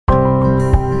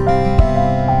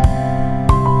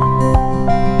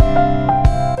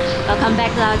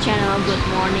our channel Good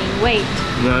Morning. Wait.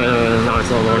 No,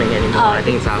 it's not morning anymore. I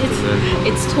think it's afternoon.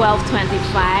 It's 12:25. We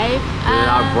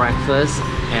had our breakfast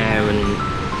and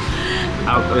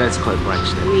let's call it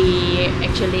brunch then. We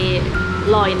actually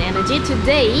low in energy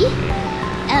today.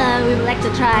 We would like to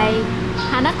try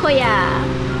Hanakoya.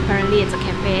 Apparently it's a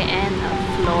cafe and a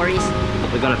florist.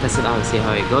 We're gonna test it out and see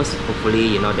how it goes. Hopefully,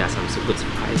 you know, there are some good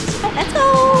surprises. Let's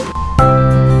go!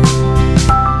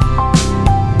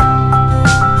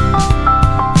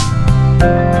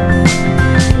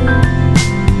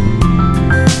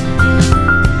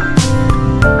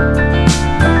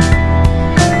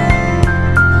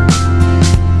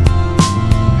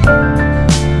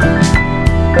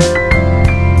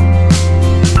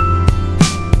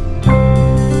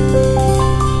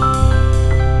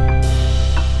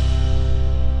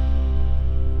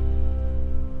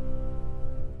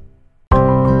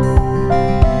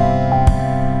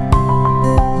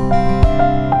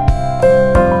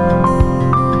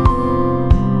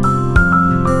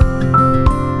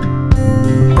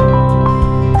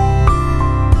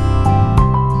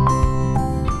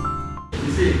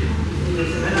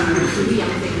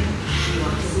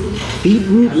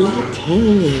 Beetroot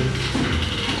latte.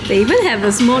 They even have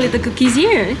a small little cookies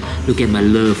here. Look at my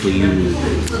love for you.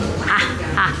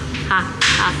 I'm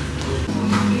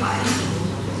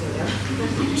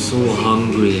so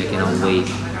hungry, I cannot wait.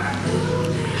 I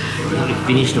have to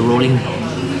finish the rolling.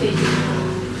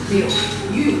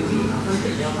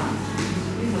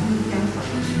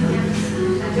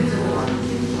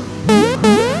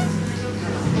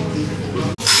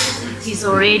 He's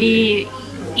already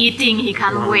eating, he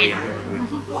can't wait.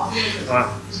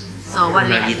 So what do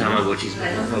we have?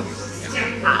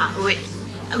 Wait,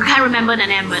 I can't remember the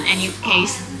name, but in any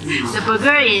case, the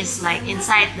burger is like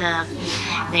inside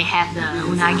they have the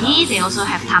unagi, they also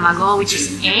have tamago, which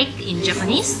is egg in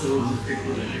Japanese. I'm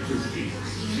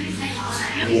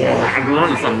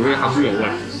going to I'm really hungry or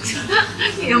what?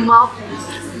 Your mouth,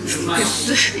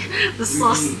 the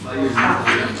sauce.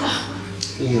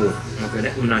 Ooh, okay,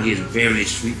 that unagi is very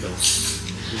sweet though.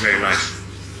 Very nice.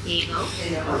 Here you go.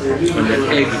 And the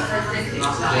egg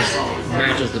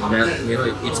matches the mellow, you know,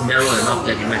 it's mellow enough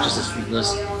that it matches the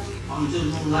sweetness.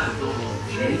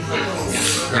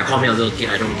 Yeah, call me a little kid,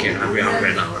 I don't care. I'm really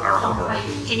hungry now.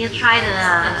 Can you try the...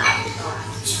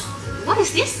 What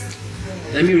is this?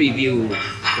 Let me review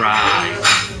fries.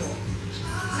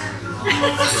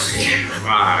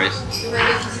 Fries.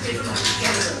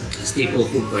 Staple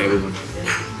food for everyone.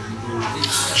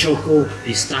 Choco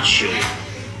pistachio.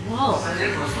 Whoa.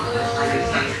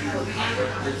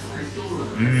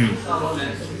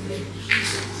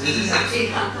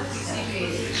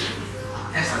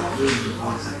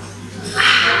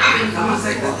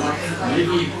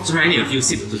 So I need a few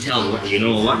sips to tell what, you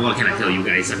know, what can I tell you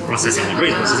guys? I'm processing, I'm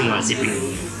really processing while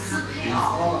sipping.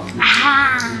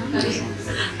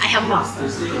 I have one.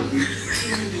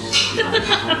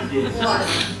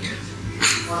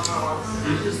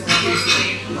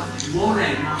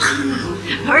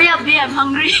 Hurry up, babe, I'm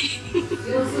hungry.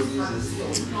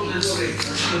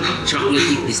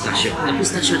 Chocolatey pistachio. The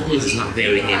pistachio taste is not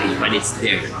very heavy, but it's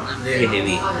there. Not very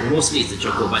heavy. Mostly it's the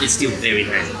chocolate, but it's still very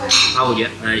nice. How would you?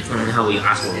 How would you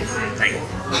ask for like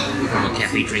from a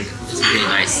cafe drink? It's really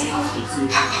nice.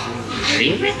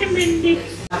 Very recommended.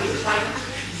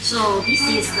 So this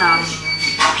is the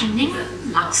Penang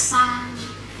laksa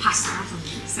pasta from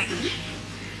Second.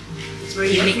 It's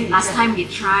very unique. Last time we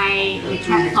tried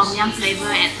tom yum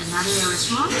flavor at another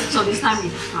restaurant, so this time we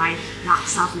tried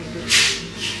laksa flavor.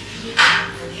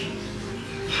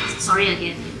 Sorry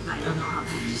again, but I don't know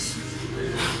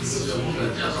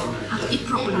how to eat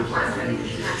properly.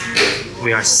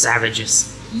 We are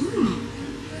savages.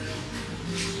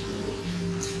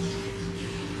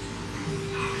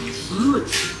 Good.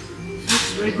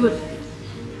 Looks very good.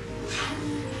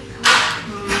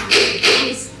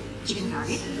 It's chicken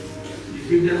curry.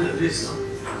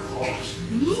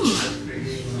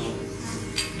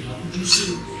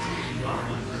 Juicy,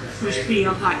 crispy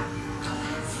outside.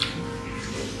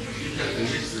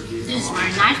 This is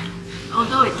very nice,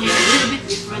 although it tastes a little bit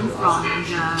different from the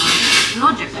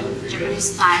Japanese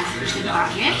style chicken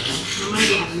curry. Normally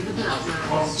they have a little bit of the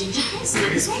ginger taste, but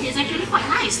this one is actually quite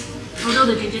nice. Although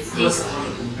the ginger taste,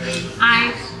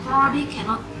 I probably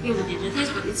cannot feel the ginger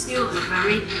taste, but it's still a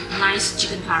very nice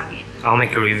chicken curry. I'll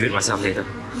make a review myself later.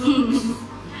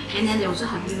 And then they also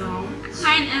have, you know,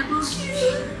 pineapple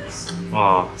juice.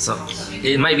 Oh, so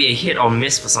it might be a hit or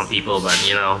miss for some people, but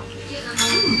you know,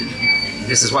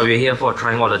 this is what we're here for,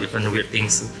 trying all the different weird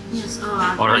things. Yes,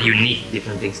 or unique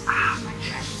different things.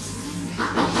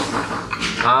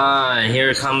 Ah, and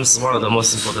here comes one of the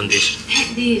most important dish.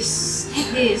 Take this.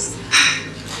 Take this.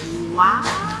 Wow.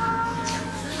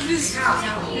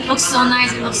 It looks so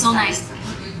nice. It looks so nice.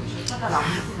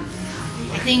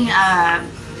 I think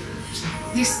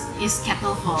this is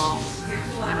kettle for,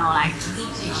 you know, like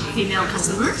female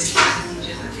customers.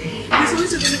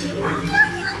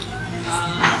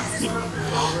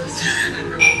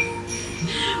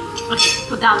 Okay,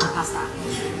 put down the pasta.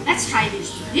 Let's try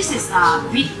this. This is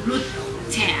beetroot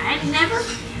tea. I never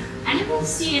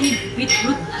see any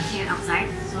beetroot tea outside,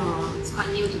 so it's quite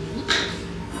new to me.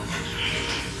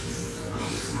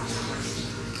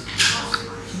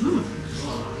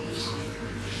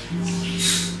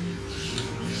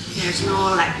 There's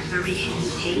no like very heavy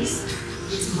taste.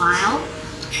 It's mild.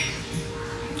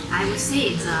 I would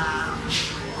say it's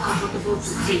comfortable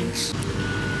to drink.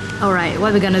 Alright,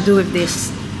 what are we gonna do with this?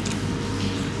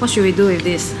 What should we do with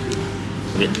this?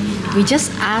 We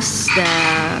just asked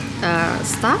the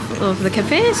staff of the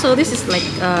cafe. So this is like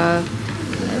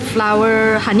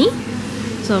flower honey.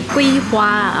 So Gui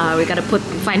Hua, we gotta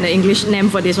find the English name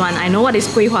for this one. I know what is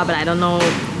Gui Hua, but I don't know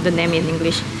the name in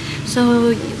English.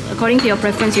 So according to your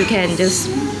preference, you can just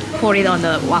pour it on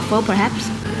the waffle, perhaps.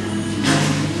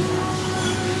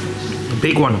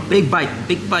 Big one, big bite,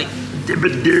 big bite. Dip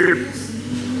it, dip.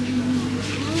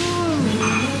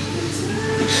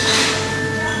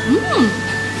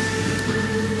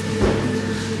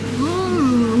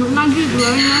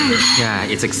 Very nice. Yeah,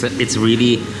 it's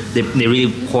really they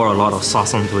really pour a lot of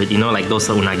sauce onto it. You know, like those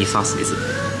unagi sauce.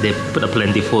 They put a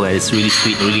plentiful and it's really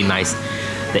sweet, really nice.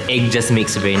 The egg just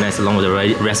makes it very nice along with the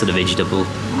rest of the vegetable.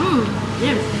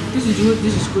 Yeah, this is good.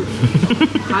 This is good.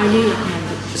 Highly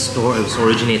recommended. The store was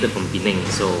originated from Penang,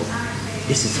 so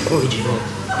this is original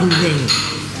Penang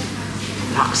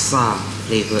laksa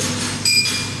flavored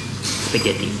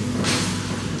spaghetti.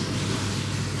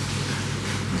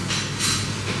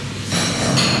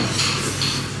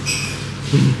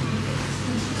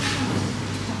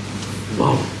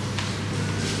 Wow.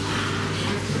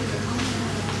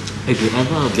 If you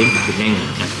ever been to Penang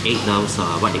and ate those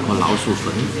what they call lao su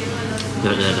fen, the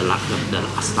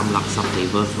asam laksa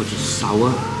flavor, which is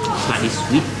sour, slightly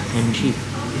sweet and cheap.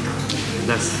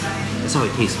 That's how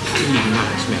it tastes. I really not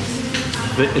expect.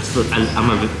 But it's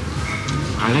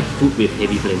I like food with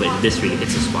heavy flavor, and this really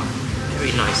hits the spot.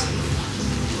 Very nice.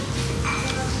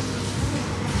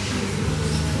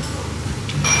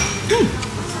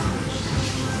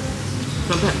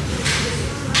 Not bad.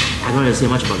 I don't have to say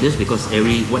much about this because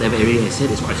whatever area I said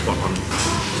is quite spot on.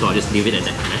 So I'll just leave it at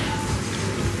that.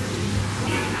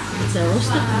 It's a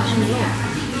roasted marshmallow.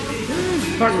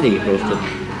 Partly roasted.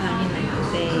 I mean, like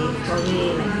they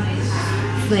probably like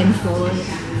flame forward.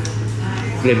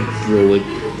 Flame forward.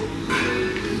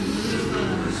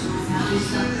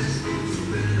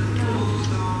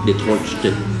 They torched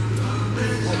it.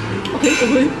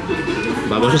 Okay.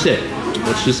 But what she said?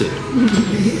 What she said?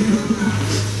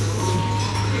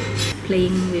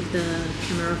 Playing with the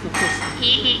camera focus.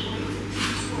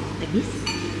 Like this?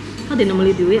 How they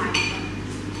normally do it?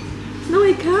 No,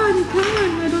 I can't.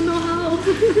 I don't know how.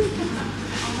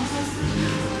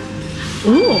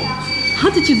 Oh, how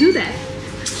did you do that?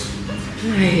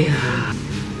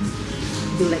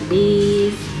 Do like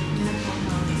this.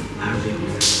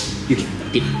 You can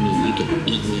dip me, you can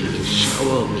eat me, you can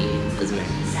shower me. Doesn't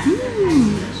matter.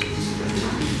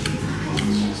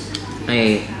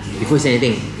 Hey, before you say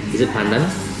anything, is it pandan?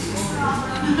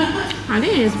 I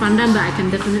think it's pandan, but I can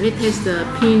definitely taste the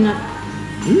peanut.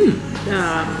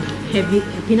 Heavy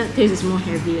peanut taste is more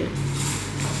heavier.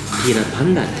 Peanut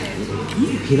pandan.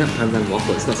 Peanut pandan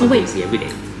waffle. It's not something you see every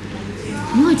day.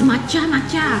 No, it's matcha.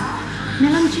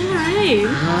 Melon cha, right?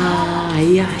 Ah,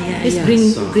 yeah. This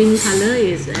green color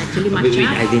is actually matcha. Wait,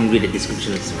 I didn't read the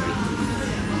description. Sorry.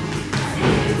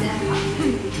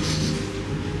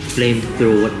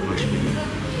 Flamethrower marshmallow.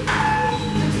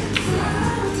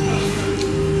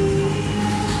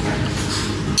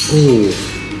 Oh,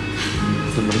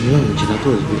 the vanilla and gelato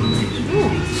is very nice.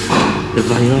 The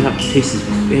vanilla taste is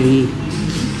very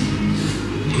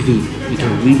heavy. You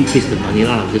can really taste the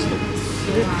vanilla of this one.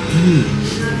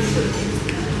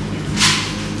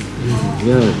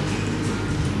 Yeah.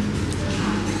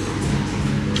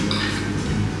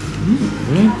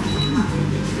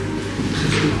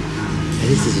 And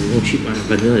this is no cheap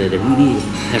vanilla. They really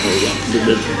have a lot.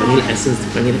 The vanilla essence, the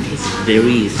vanilla taste is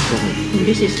very strong.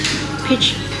 This is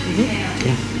peach.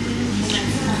 Yeah.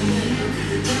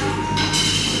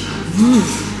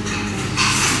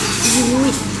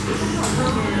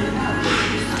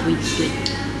 Sweet.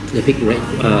 They pick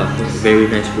very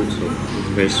nice fruit, so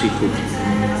very sweet fruit.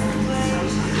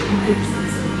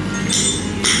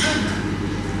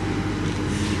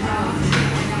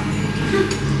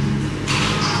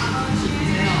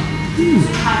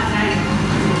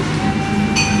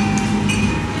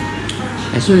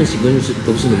 as soon as you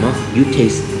goes in the mouth, you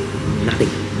taste nothing.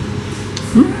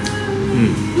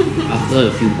 After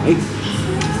a few bites,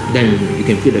 then you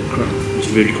can feel the crunch. It's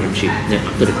really crunchy. Then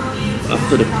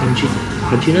after the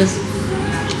crunchiness,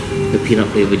 the peanut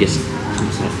flavor just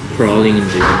comes out crawling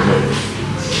into your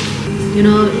mouth. You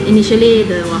know, initially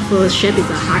the waffle shape is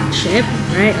a heart shape,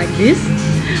 right? Like this.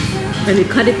 When we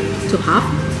cut it to half,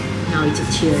 now it's a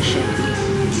tear shape.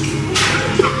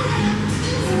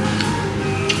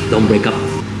 Don't break up.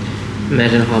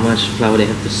 Imagine how much flour they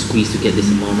have to squeeze to get this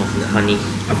amount of honey.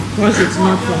 Of course, it's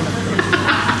not from the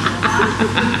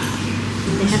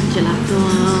They have gelato,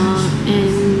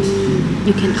 and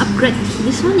you can upgrade.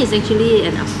 This one is actually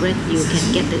an upgrade. You can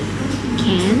get the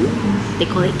can. They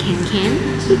call it can.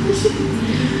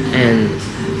 And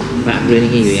by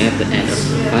upgrading it, you have to add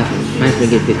 5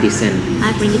 ringgit 50 cent.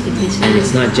 5 ringgit 50 cent. And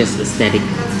it's not just a static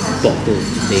bottle.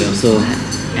 They also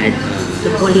add the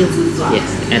volume. yes,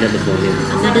 added the volume.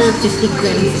 Another 50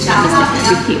 grams.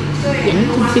 50. Yeah,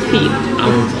 50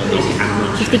 ounce or okay, I don't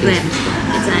know. 50 grams.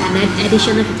 It's an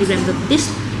additional 50 grams. So this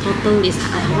total is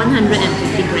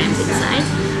 150 grams inside.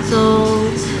 So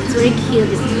it's very cute.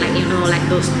 It's like, you know, like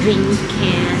those drink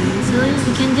cans. So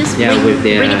you can just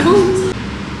bring it home.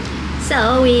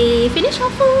 So we finish our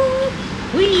food.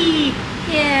 Whee!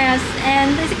 Yes,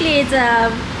 and basically it's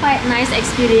a quite nice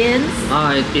experience.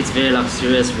 It's very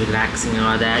luxurious, relaxing and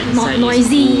all that. Not Inside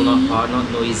noisy. is cool, not hot,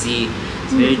 not noisy.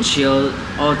 It's very chill.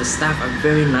 All the staff are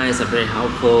very nice, are very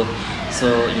helpful. So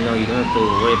you know, you don't have to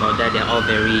worry about that. They're all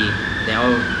very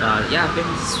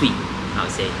sweet. I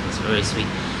would say it's very sweet,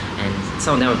 and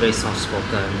some of them are very soft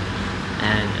spoken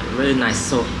and really nice.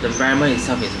 So the environment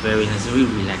itself is very nice, really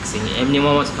relaxing.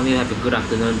 Anyone wants to come here, have a good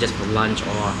afternoon just for lunch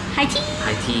or High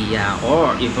tea, yeah.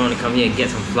 Or if you want to come here and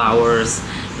get some flowers,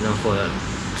 you know, for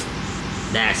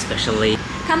that especially.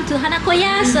 come to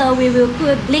Hanakoya. So we will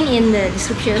put link in the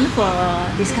description for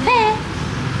this cafe.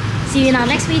 See you in our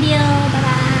next video. Bye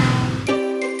bye.